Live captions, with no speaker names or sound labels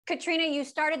Katrina, you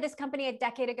started this company a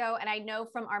decade ago, and I know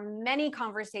from our many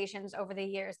conversations over the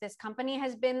years, this company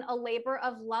has been a labor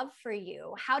of love for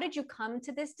you. How did you come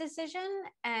to this decision,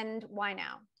 and why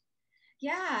now?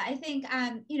 Yeah, I think,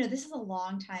 this is a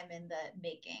long time in the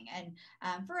making. And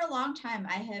for a long time,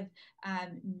 I have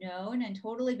known and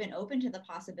totally been open to the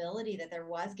possibility that there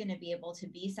was going to be able to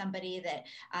be somebody that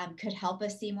could help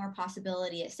us see more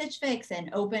possibility at Stitch Fix and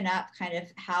open up kind of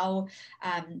how,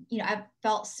 I've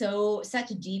felt such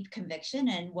deep conviction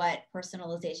in what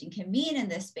personalization can mean in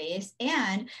this space.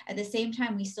 And at the same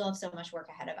time, we still have so much work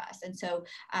ahead of us. And so,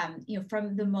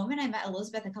 from the moment I met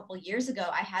Elizabeth a couple of years ago,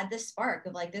 I had this spark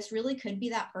of like, this really could be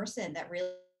that person that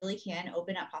really can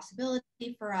open up possibility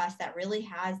for us, that really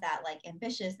has that like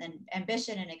ambition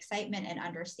and excitement and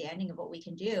understanding of what we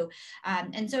can do.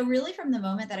 And so really from the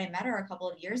moment that I met her a couple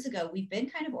of years ago, we've been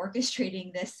kind of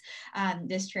orchestrating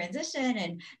this transition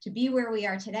and to be where we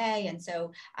are today. And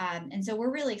so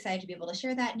we're really excited to be able to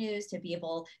share that news, to be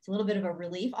able, it's a little bit of a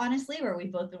relief, honestly, where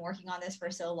we've both been working on this for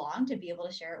so long, to be able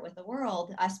to share it with the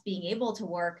world, us being able to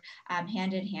work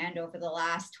hand in hand over the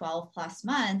last 12 plus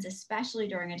months, especially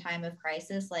during a time of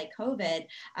crisis like COVID.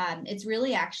 It's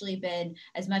really actually been,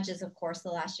 as much as of course the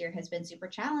last year has been super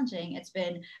challenging, it's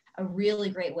been a really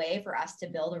great way for us to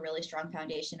build a really strong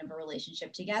foundation of a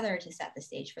relationship together to set the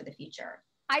stage for the future.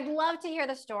 I'd love to hear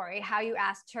the story, how you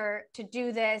asked her to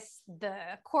do this, the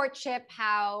courtship,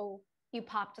 how you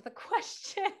popped the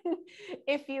question,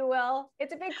 if you will.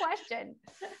 It's a big question.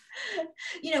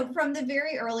 From the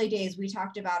very early days, we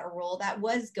talked about a role that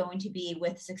was going to be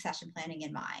with succession planning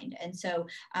in mind. And so,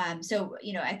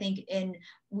 I think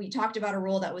we talked about a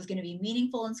role that was going to be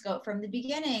meaningful in scope from the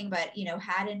beginning, but,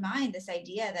 had in mind this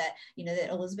idea that, that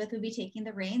Elizabeth would be taking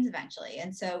the reins eventually.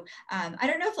 And so I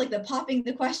don't know if like the popping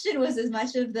the question was as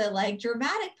much of the like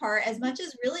dramatic part, as much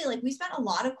as really like we spent a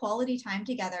lot of quality time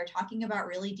together talking about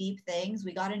really deep things.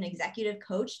 We got an executive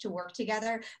coach to work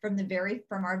together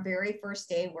from our very first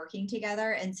day working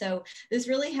together. And so this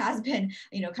really has been,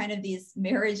 kind of these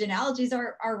marriage analogies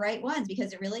are right ones,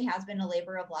 because it really has been a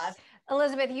labor of love.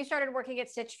 Elizabeth, you started working at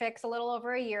Stitch Fix a little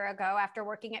over a year ago after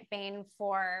working at Bain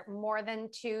for more than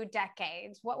 2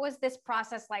 decades. What was this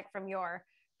process like from your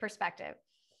perspective?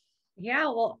 Yeah,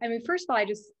 well, I mean, first of all, I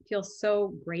just feel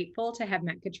so grateful to have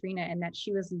met Katrina and that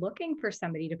she was looking for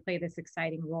somebody to play this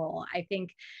exciting role. I think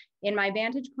in my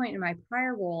vantage point in my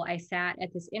prior role, I sat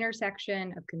at this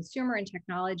intersection of consumer and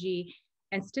technology,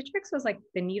 and Stitch Fix was like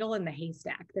the needle in the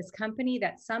haystack, this company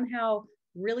that somehow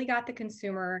really got the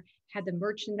consumer, had the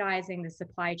merchandising, the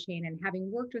supply chain, and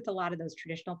having worked with a lot of those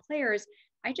traditional players,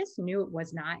 I just knew it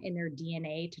was not in their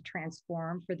DNA to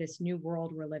transform for this new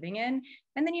world we're living in.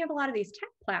 And then you have a lot of these tech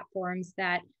platforms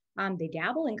that they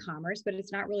dabble in commerce, but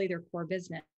it's not really their core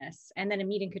business. And then in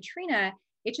meeting Katrina,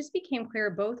 it just became clear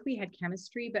both we had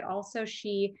chemistry, but also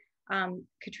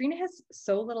Katrina has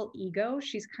so little ego.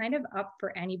 She's kind of up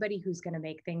for anybody who's going to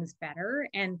make things better.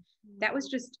 And that was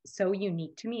just so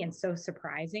unique to me and so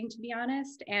surprising, to be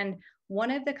honest. And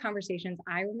one of the conversations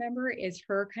I remember is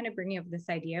her kind of bringing up this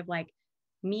idea of like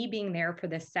me being there for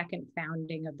the second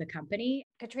founding of the company.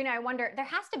 Katrina, I wonder, there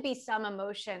has to be some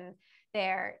emotion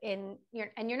there and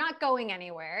you're not going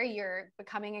anywhere. You're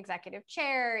becoming executive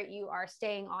chair. You are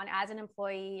staying on as an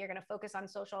employee. You're going to focus on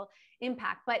social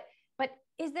impact. But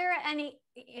is there any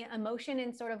emotion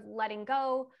in sort of letting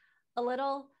go a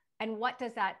little? And what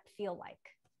does that feel like?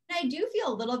 I do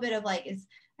feel a little bit of like, I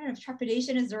don't know if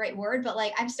trepidation is the right word, but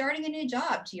like I'm starting a new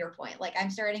job, to your point. Like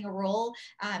I'm starting a role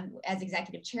as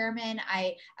executive chairman.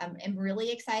 I am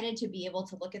really excited to be able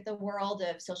to look at the world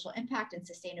of social impact and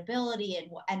sustainability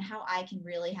and how I can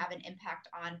really have an impact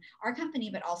on our company,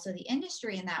 but also the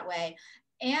industry in that way.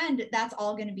 And that's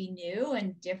all going to be new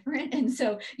and different. And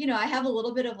so, I have a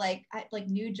little bit of like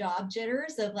new job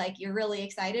jitters of like, you're really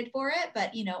excited for it,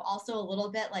 but, also a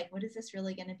little bit like, what is this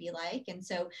really going to be like? And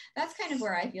so that's kind of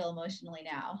where I feel emotionally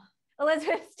now.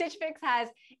 Elizabeth, Stitch Fix has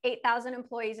 8,000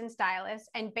 employees and stylists,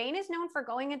 and Bain is known for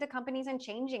going into companies and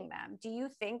changing them. Do you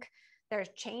think there's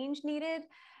change needed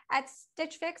at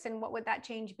Stitch Fix, and what would that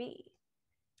change be?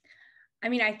 I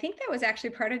mean, I think that was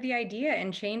actually part of the idea,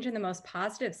 and change in the most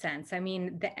positive sense. I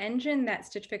mean, the engine that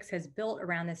Stitch Fix has built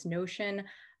around this notion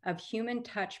of human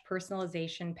touch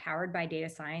personalization powered by data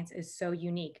science is so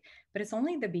unique, but it's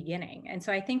only the beginning. And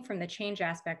so I think from the change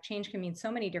aspect, change can mean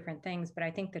so many different things, but I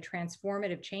think the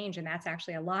transformative change, and that's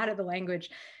actually a lot of the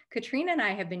language Katrina and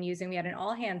I have been using. We had an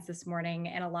all hands this morning,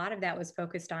 and a lot of that was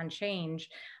focused on change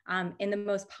in the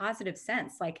most positive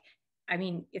sense. Like, I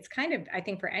mean, it's kind of, I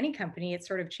think for any company, it's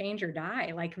sort of change or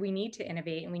die. Like we need to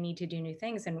innovate and we need to do new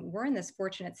things. And we're in this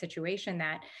fortunate situation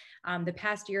that the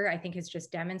past year, I think has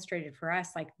just demonstrated for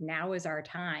us, like now is our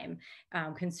time.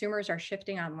 Consumers are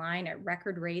shifting online at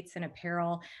record rates in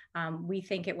apparel. We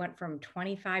think it went from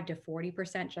 25 to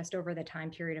 40% just over the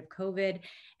time period of COVID.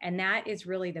 And that is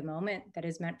really the moment that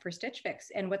is meant for Stitch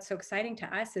Fix. And what's so exciting to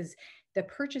us is the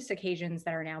purchase occasions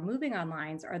that are now moving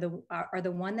online are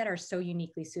the one that are so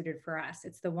uniquely suited for us.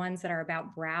 It's the ones that are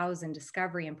about browse and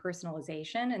discovery and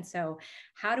personalization. And so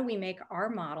how do we make our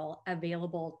model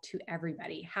available to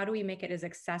everybody? How do we make it as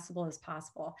accessible as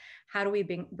possible? How do we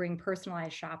bring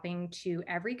personalized shopping to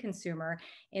every consumer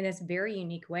in this very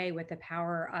unique way with the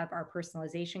power of our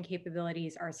personalization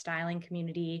capabilities, our styling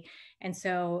community? And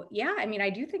so, yeah, I mean, I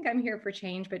do think I'm here for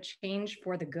change, but change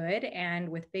for the good and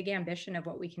with big ambition of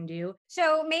what we can do.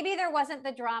 So maybe there wasn't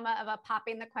the drama of a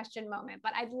popping the question moment,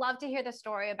 but I'd love to hear the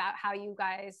story about how you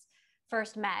guys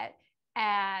first met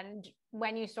and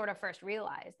when you sort of first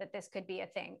realized that this could be a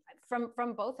thing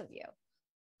from both of you.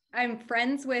 I'm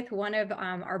friends with one of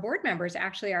our board members,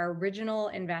 actually our original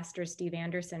investor, Steve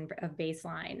Anderson of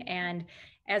Baseline. And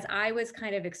as I was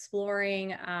kind of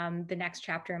exploring the next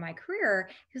chapter in my career,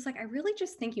 he was like, I really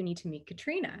just think you need to meet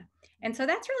Katrina. And so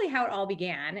that's really how it all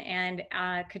began. And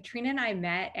Katrina and I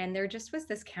met, and there just was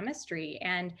this chemistry.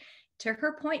 And to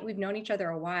her point, we've known each other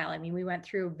a while. I mean, we went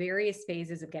through various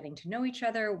phases of getting to know each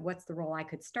other. What's the role I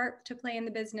could start to play in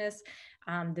the business?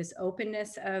 This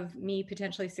openness of me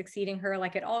potentially succeeding her,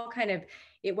 like it all kind of,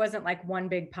 it wasn't like one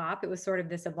big pop. It was sort of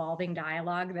this evolving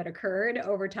dialogue that occurred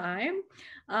over time.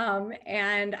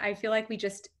 And I feel like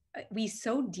we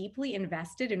so deeply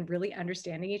invested in really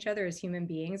understanding each other as human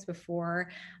beings before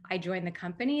I joined the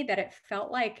company that it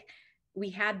felt like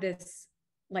we had this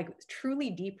like truly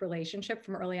deep relationship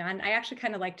from early on. I actually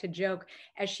kind of like to joke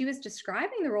as she was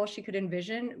describing the role she could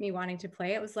envision me wanting to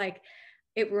play. It was like,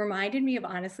 it reminded me of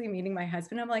honestly meeting my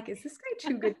husband. I'm like, is this guy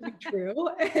too good to be true?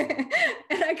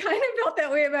 And I kind of felt that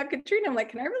way about Katrina. I'm like,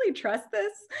 can I really trust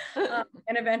this?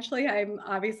 And eventually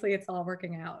it's all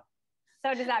working out.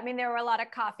 So does that mean there were a lot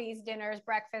of coffees, dinners,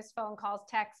 breakfasts, phone calls,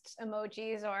 texts,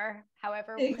 emojis, or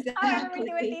however we do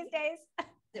it these days?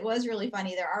 It was really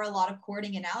funny. There are a lot of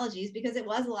courting analogies because it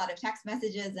was a lot of text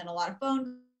messages and a lot of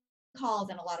phone calls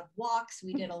and a lot of walks.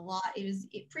 We did a lot. It was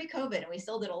pre-COVID, and we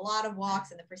still did a lot of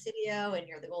walks in the Presidio and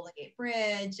near the Golden Gate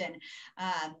Bridge. And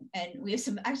we have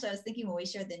some. Actually, I was thinking when we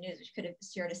shared the news, we could have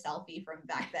shared a selfie from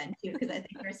back then too, because I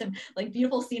think there's some like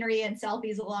beautiful scenery and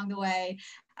selfies along the way.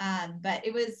 But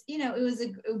it was, it was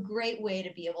a great way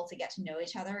to be able to get to know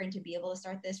each other and to be able to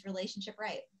start this relationship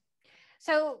right.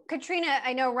 So Katrina,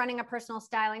 I know running a personal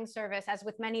styling service, as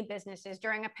with many businesses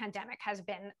during a pandemic, has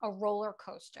been a roller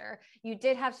coaster. You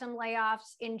did have some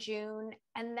layoffs in June,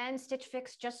 and then Stitch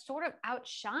Fix just sort of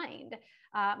outshined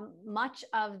much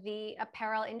of the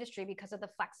apparel industry because of the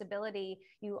flexibility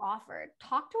you offered.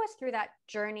 Talk to us through that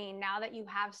journey now that you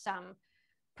have some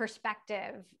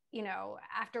perspective,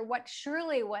 after what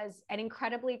surely was an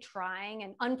incredibly trying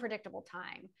and unpredictable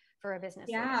time for a business.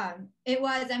 Yeah, it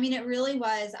was. I mean, it really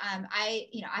was. I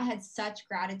had such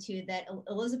gratitude that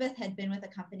Elizabeth had been with the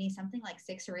company something like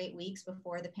 6 or 8 weeks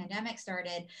before the pandemic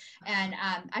started. And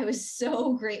I was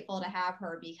so grateful to have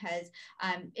her because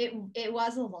it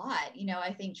was a lot,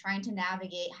 I think trying to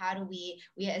navigate how do we,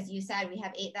 as you said, we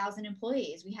have 8,000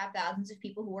 employees. We have thousands of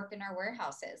people who work in our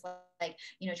warehouses,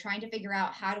 trying to figure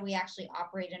out how do we actually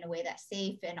operate in a way that's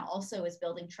safe and also is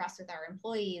building trust with our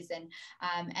employees. And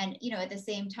at the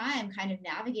same time, kind of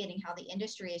navigating how the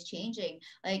industry is changing.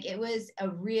 Like it was a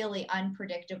really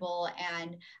unpredictable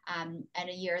and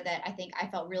a year that I think I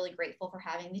felt really grateful for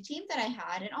having the team that I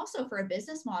had, and also for a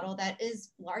business model that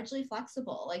is largely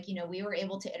flexible. Like, we were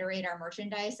able to iterate our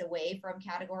merchandise away from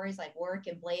categories like work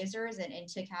and blazers and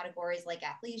into categories like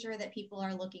athleisure that people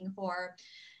are looking for.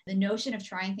 The notion of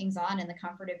trying things on in the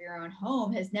comfort of your own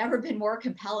home has never been more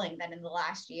compelling than in the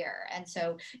last year. And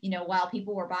so, while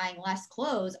people were buying less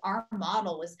clothes, our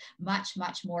model was much,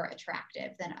 much more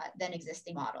attractive than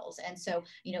existing models. And so,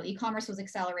 e-commerce was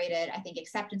accelerated. I think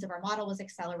acceptance of our model was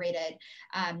accelerated.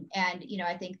 And,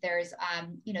 I think there's,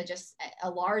 just a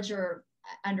larger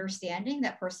understanding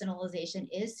that personalization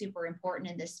is super important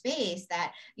in this space,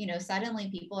 that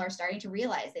suddenly people are starting to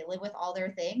realize they live with all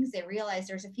their things. They realize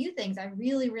there's a few things I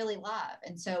really, really love.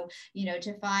 And so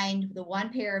to find the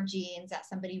one pair of jeans that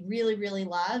somebody really, really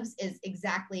loves is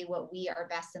exactly what we are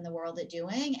best in the world at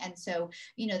doing. And so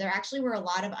there actually were a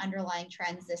lot of underlying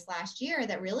trends this last year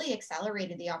that really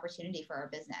accelerated the opportunity for our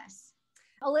business.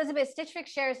 Elizabeth, Stitch Fix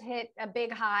shares hit a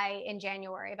big high in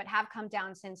January, but have come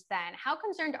down since then. How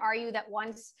concerned are you that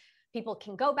once people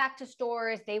can go back to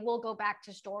stores, they will go back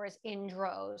to stores in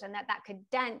droves, and that could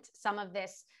dent some of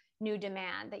this new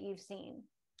demand that you've seen?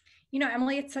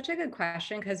 Emily, it's such a good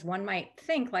question, because one might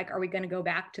think, like, are we going to go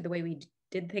back to the way we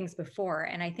did things before?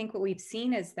 And I think what we've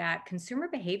seen is that consumer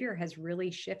behavior has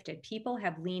really shifted. People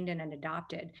have leaned in and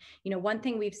adopted. One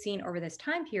thing we've seen over this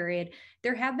time period,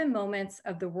 there have been moments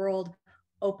of the world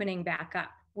opening back up.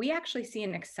 We actually see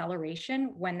an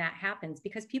acceleration when that happens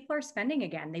because people are spending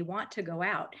again. They want to go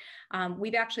out.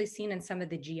 We've actually seen in some of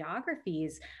the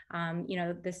geographies,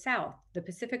 the South, the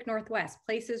Pacific Northwest,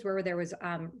 places where there was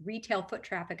retail foot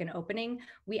traffic and opening,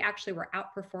 we actually were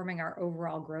outperforming our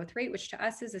overall growth rate, which to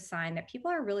us is a sign that people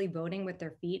are really voting with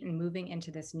their feet and moving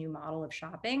into this new model of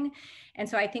shopping. And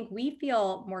so I think we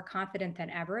feel more confident than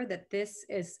ever that this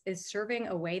is serving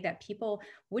a way that people,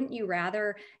 wouldn't you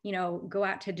rather, go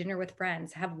out to dinner with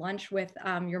friends, have lunch with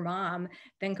your mom,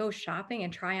 than go shopping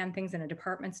and try on things in a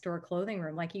department store clothing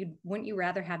room? Like, wouldn't you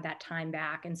rather have that time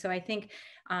back? And so I think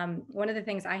one of the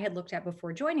things I had looked at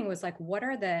before joining was like, what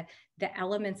are the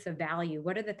elements of value?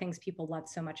 What are the things people love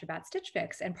so much about Stitch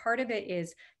Fix? And part of it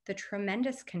is the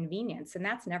tremendous convenience, and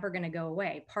that's never going to go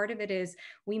away. Part of it is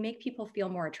we make people feel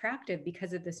more attractive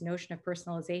because of this notion of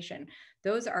personalization.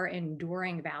 Those are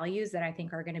enduring values that I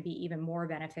think are going to be even more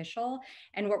beneficial.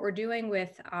 And what we're doing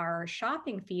with our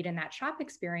shopping feed and that shop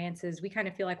experience is we kind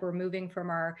of feel like we're moving from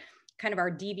our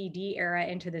DVD era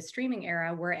into the streaming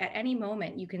era, where at any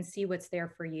moment you can see what's there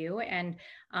for you. And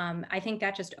I think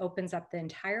that just opens up the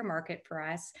entire market for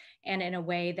us, and in a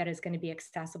way that is going to be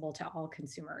accessible to all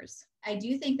consumers. I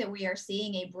do think that we are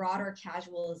seeing a broader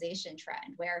casualization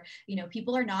trend where,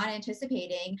 people are not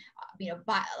anticipating,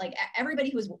 like everybody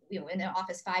who's, in the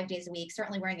office 5 days a week,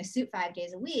 certainly wearing a suit 5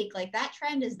 days a week, like that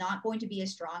trend is not going to be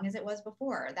as strong as it was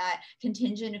before. That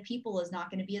contingent of people is not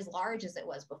going to be as large as it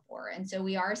was before. And so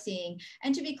we are seeing,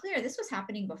 and to be clear, this was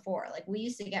happening before. Like, we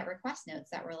used to get request notes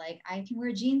that were like, I can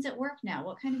wear jeans at work now.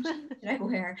 What kind of jeans should I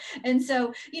wear? And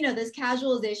so, this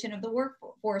casualization of the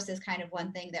workforce is kind of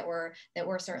one thing that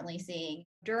we're certainly seeing.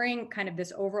 During kind of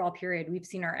this overall period, we've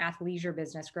seen our athleisure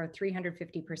business grow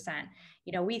 350%.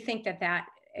 We think that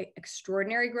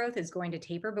extraordinary growth is going to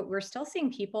taper, but we're still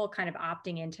seeing people kind of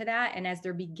opting into that. And as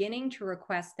they're beginning to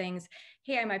request things,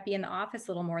 hey, I might be in the office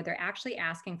a little more, they're actually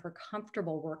asking for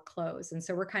comfortable work clothes. And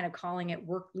so we're kind of calling it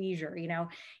work leisure,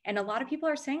 and a lot of people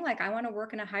are saying, like, I want to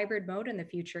work in a hybrid mode in the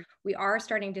future. We are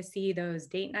starting to see those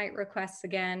date night requests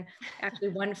again. Actually,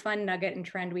 one fun nugget and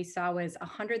trend we saw was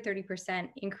 130%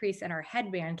 increase in our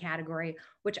headband category,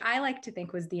 which I like to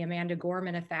think was the Amanda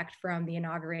Gorman effect from the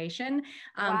inauguration.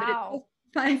 Wow.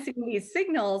 But it's fun seeing these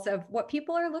signals of what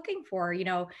people are looking for,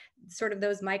 sort of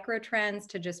those micro trends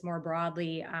to just more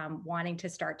broadly wanting to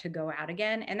start to go out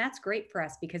again. And that's great for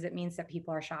us because it means that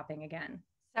people are shopping again.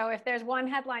 So if there's one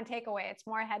headline takeaway, it's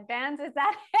more headbands. Is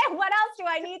that it? What else do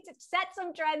I need to set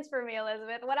some trends for me,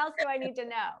 Elizabeth? What else do I need to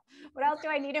know? What else do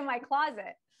I need in my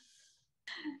closet?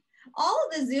 All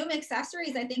of the Zoom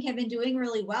accessories, I think, have been doing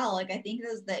really well. Like, I think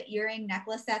the earring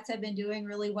necklace sets have been doing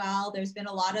really well. There's been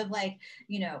a lot of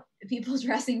people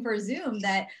dressing for Zoom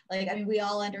that, we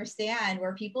all understand,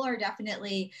 where people are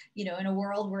definitely, in a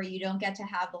world where you don't get to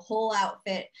have the whole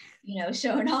outfit,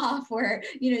 shown off, where,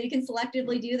 you can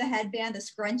selectively do the headband, the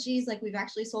scrunchies. Like, we've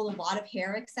actually sold a lot of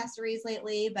hair accessories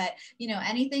lately, but,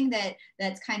 anything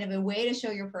that's kind of a way to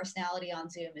show your personality on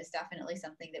Zoom is definitely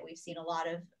something that we've seen a lot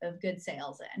of good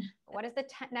sales in. What does the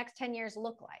next 10 years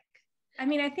look like?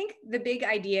 I think the big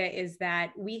idea is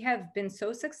that we have been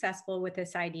so successful with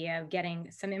this idea of getting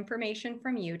some information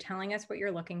from you, telling us what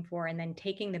you're looking for, and then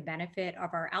taking the benefit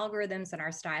of our algorithms and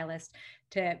our stylists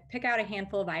to pick out a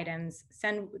handful of items,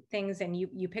 send things, and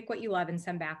you pick what you love and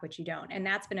send back what you don't. And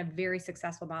that's been a very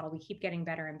successful model. We keep getting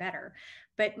better and better.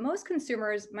 But most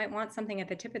consumers might want something at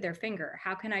the tip of their finger.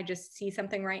 How can I just see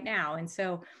something right now? And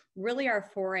so really our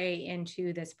foray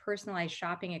into this personalized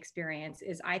shopping experience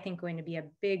is, I think, going to be a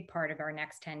big part of our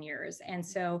next 10 years. And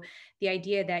so the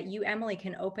idea that you, Emily,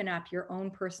 can open up your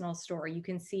own personal store, you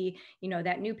can see,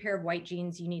 that new pair of white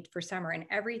jeans you need for summer, and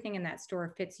everything in that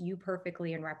store fits you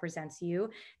perfectly and represents you.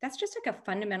 That's just like a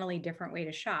fundamentally different way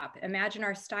to shop. Imagine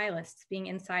our stylists being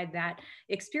inside that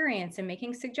experience and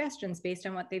making suggestions based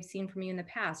on what they've seen from you in the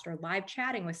past, or live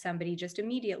chatting with somebody just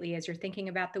immediately as you're thinking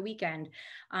about the weekend.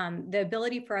 The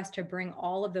ability for us to bring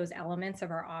all of those elements of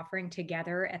our offering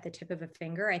together at the tip of a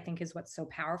finger, I think, is what's so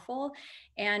powerful.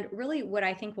 And really what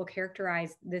I think will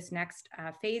characterize this next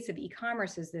phase of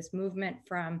e-commerce is this movement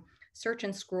from search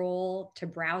and scroll to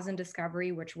browse and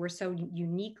discovery, which we're so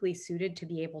uniquely suited to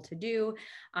be able to do.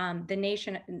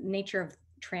 The nature of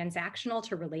transactional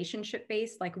to relationship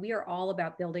based. Like we are all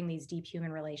about building these deep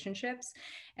human relationships.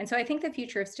 And so I think the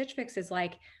future of Stitch Fix is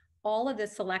like all of the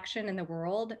selection in the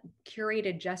world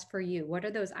curated just for you. What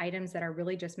are those items that are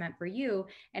really just meant for you,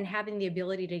 and having the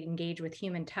ability to engage with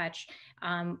human touch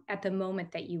at the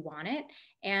moment that you want it.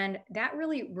 And that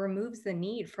really removes the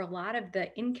need for a lot of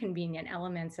the inconvenient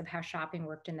elements of how shopping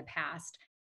worked in the past.